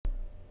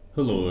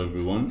Hello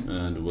everyone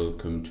and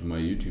welcome to my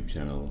YouTube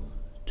channel.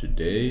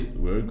 Today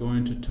we're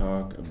going to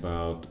talk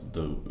about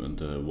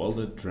the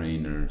wallet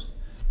trainers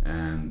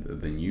and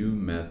the new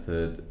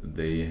method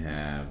they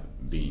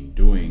have been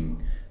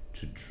doing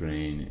to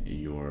train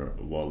your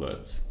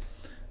wallets.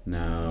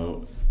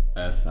 Now,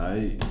 as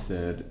I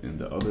said in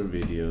the other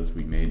videos,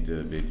 we made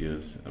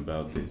videos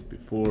about this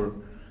before,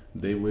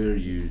 they were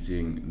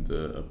using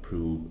the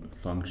approve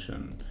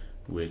function,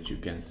 which you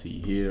can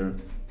see here,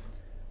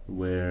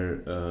 where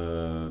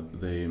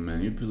they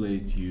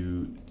manipulate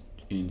you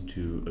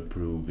into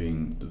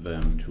approving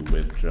them to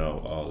withdraw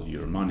all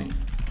your money.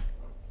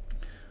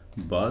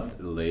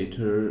 But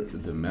later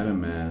the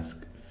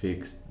metamask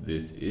fixed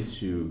this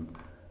issue,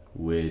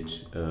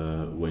 which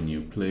when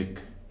you click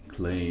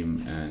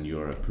claim and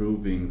you're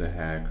approving the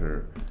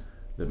hacker,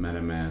 the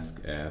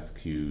metamask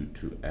asks you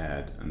to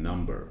add a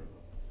number,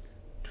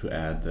 to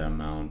add the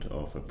amount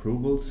of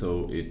approval,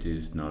 so it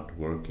is not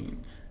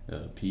working.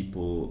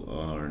 People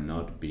are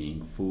not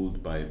being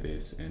fooled by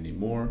this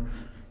anymore,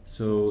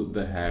 so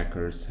the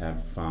hackers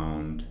have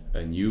found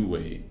a new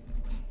way.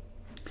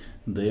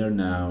 They are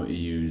now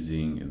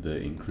using the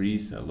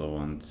increase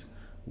allowance,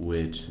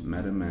 which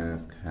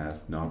metamask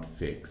has not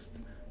fixed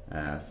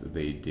as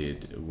they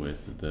did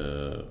with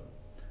the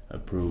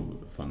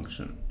approve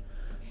function.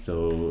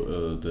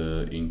 So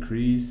the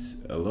increase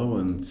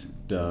allowance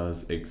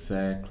does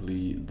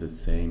exactly the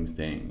same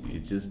thing.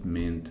 It just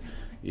meant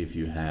if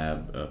you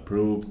have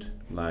approved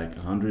like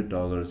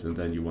 $100 and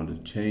then you want to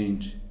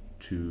change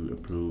to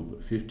approve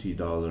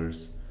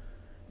 $50,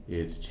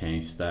 it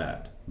changed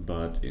that.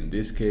 But in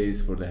this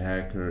case, for the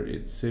hacker,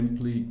 it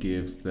simply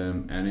gives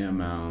them any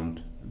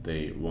amount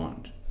they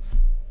want.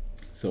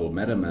 So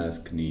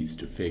MetaMask needs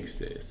to fix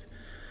this.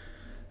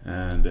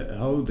 And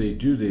how they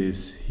do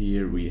this,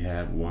 here we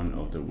have one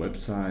of the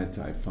websites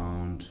I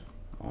found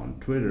on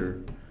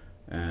Twitter,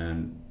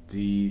 and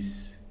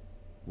these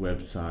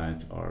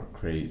websites are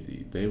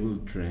crazy. They will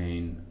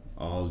drain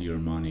all your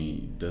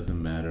money,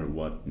 doesn't matter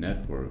what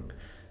network.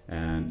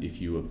 And if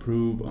you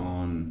approve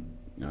on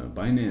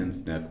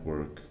Binance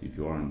network, if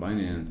you are on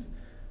Binance,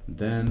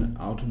 then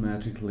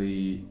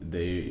automatically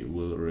they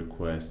will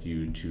request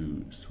you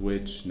to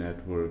switch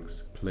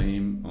networks,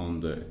 claim on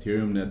the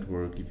Ethereum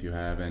network if you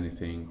have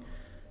anything,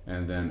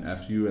 and then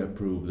after you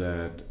approve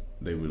that,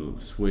 they will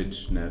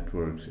switch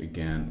networks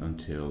again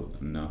until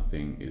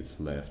nothing is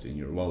left in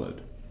your wallet.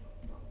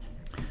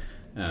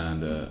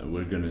 And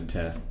we're gonna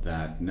test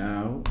that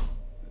now.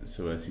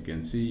 So as you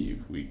can see,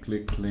 if we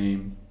click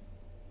claim,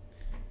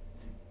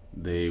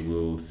 they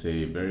will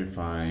say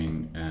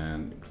verifying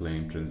and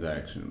claim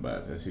transaction,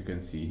 but as you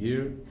can see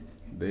here,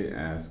 they're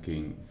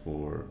asking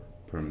for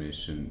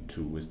permission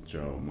to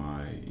withdraw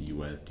my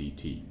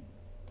USDT.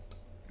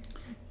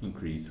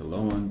 Increase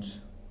allowance,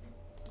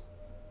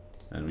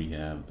 and we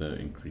have the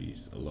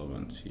increase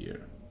allowance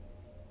here.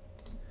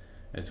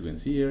 As you can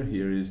see here,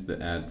 here is the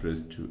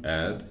address to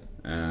add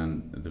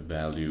and the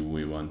value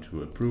we want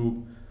to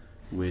approve,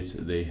 which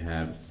they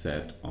have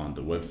set on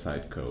the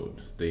website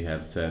code. They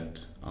have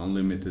set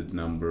unlimited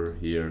number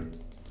here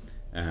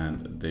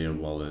and their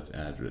wallet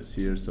address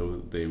here,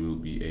 so they will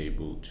be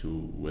able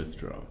to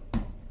withdraw.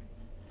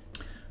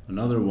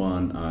 Another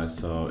one I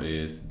saw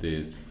is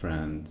this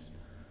friends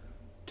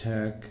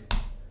tech.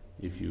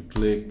 If you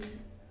click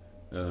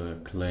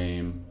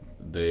claim,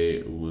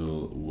 they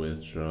will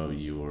withdraw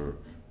your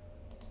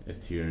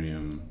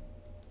Ethereum,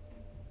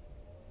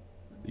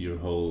 your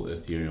whole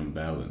Ethereum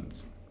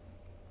balance.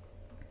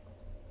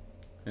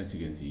 As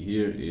you can see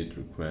here, it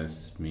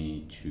requests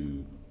me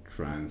to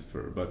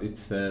transfer, but it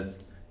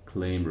says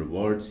claim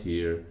rewards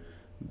here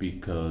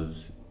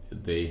because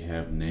they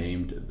have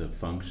named the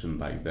function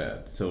like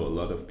that. So a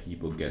lot of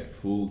people get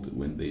fooled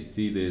when they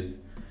see this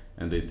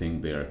and they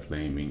think they are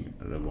claiming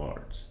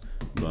rewards.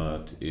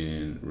 But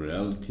in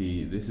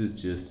reality, this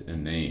is just a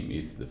name.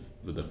 It's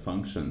the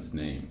function's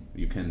name.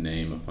 You can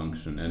name a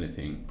function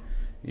anything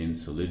in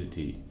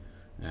Solidity,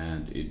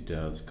 and it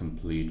does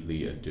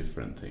completely a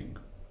different thing.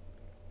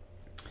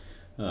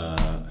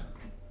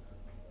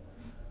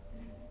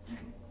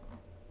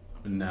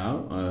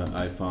 Now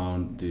I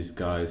found this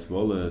guy's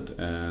wallet,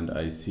 and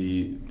I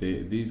see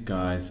these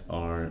guys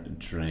are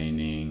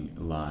draining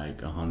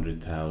like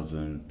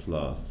 100,000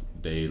 plus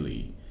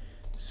daily.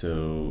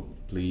 So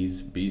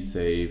please be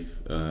safe.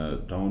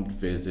 Don't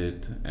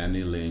visit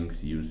any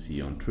links you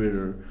see on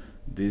Twitter.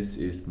 This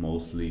is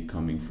mostly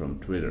coming from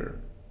Twitter.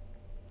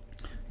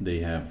 They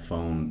have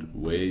found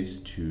ways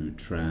to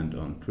trend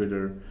on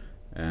Twitter,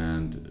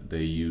 and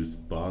they use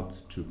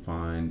bots to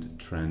find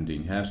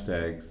trending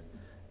hashtags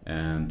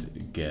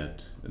and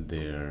get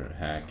their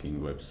hacking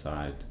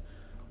website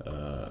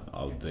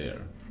out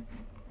there.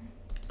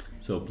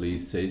 So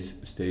please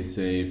stay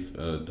safe,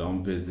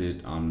 don't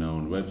visit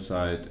unknown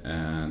website,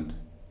 and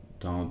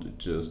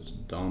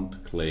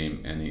don't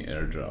claim any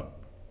airdrop.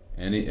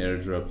 Any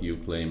airdrop you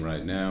claim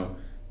right now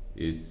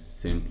is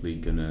simply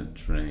gonna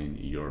drain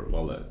your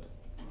wallet.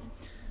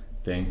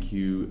 Thank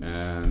you,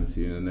 and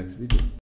see you in the next video.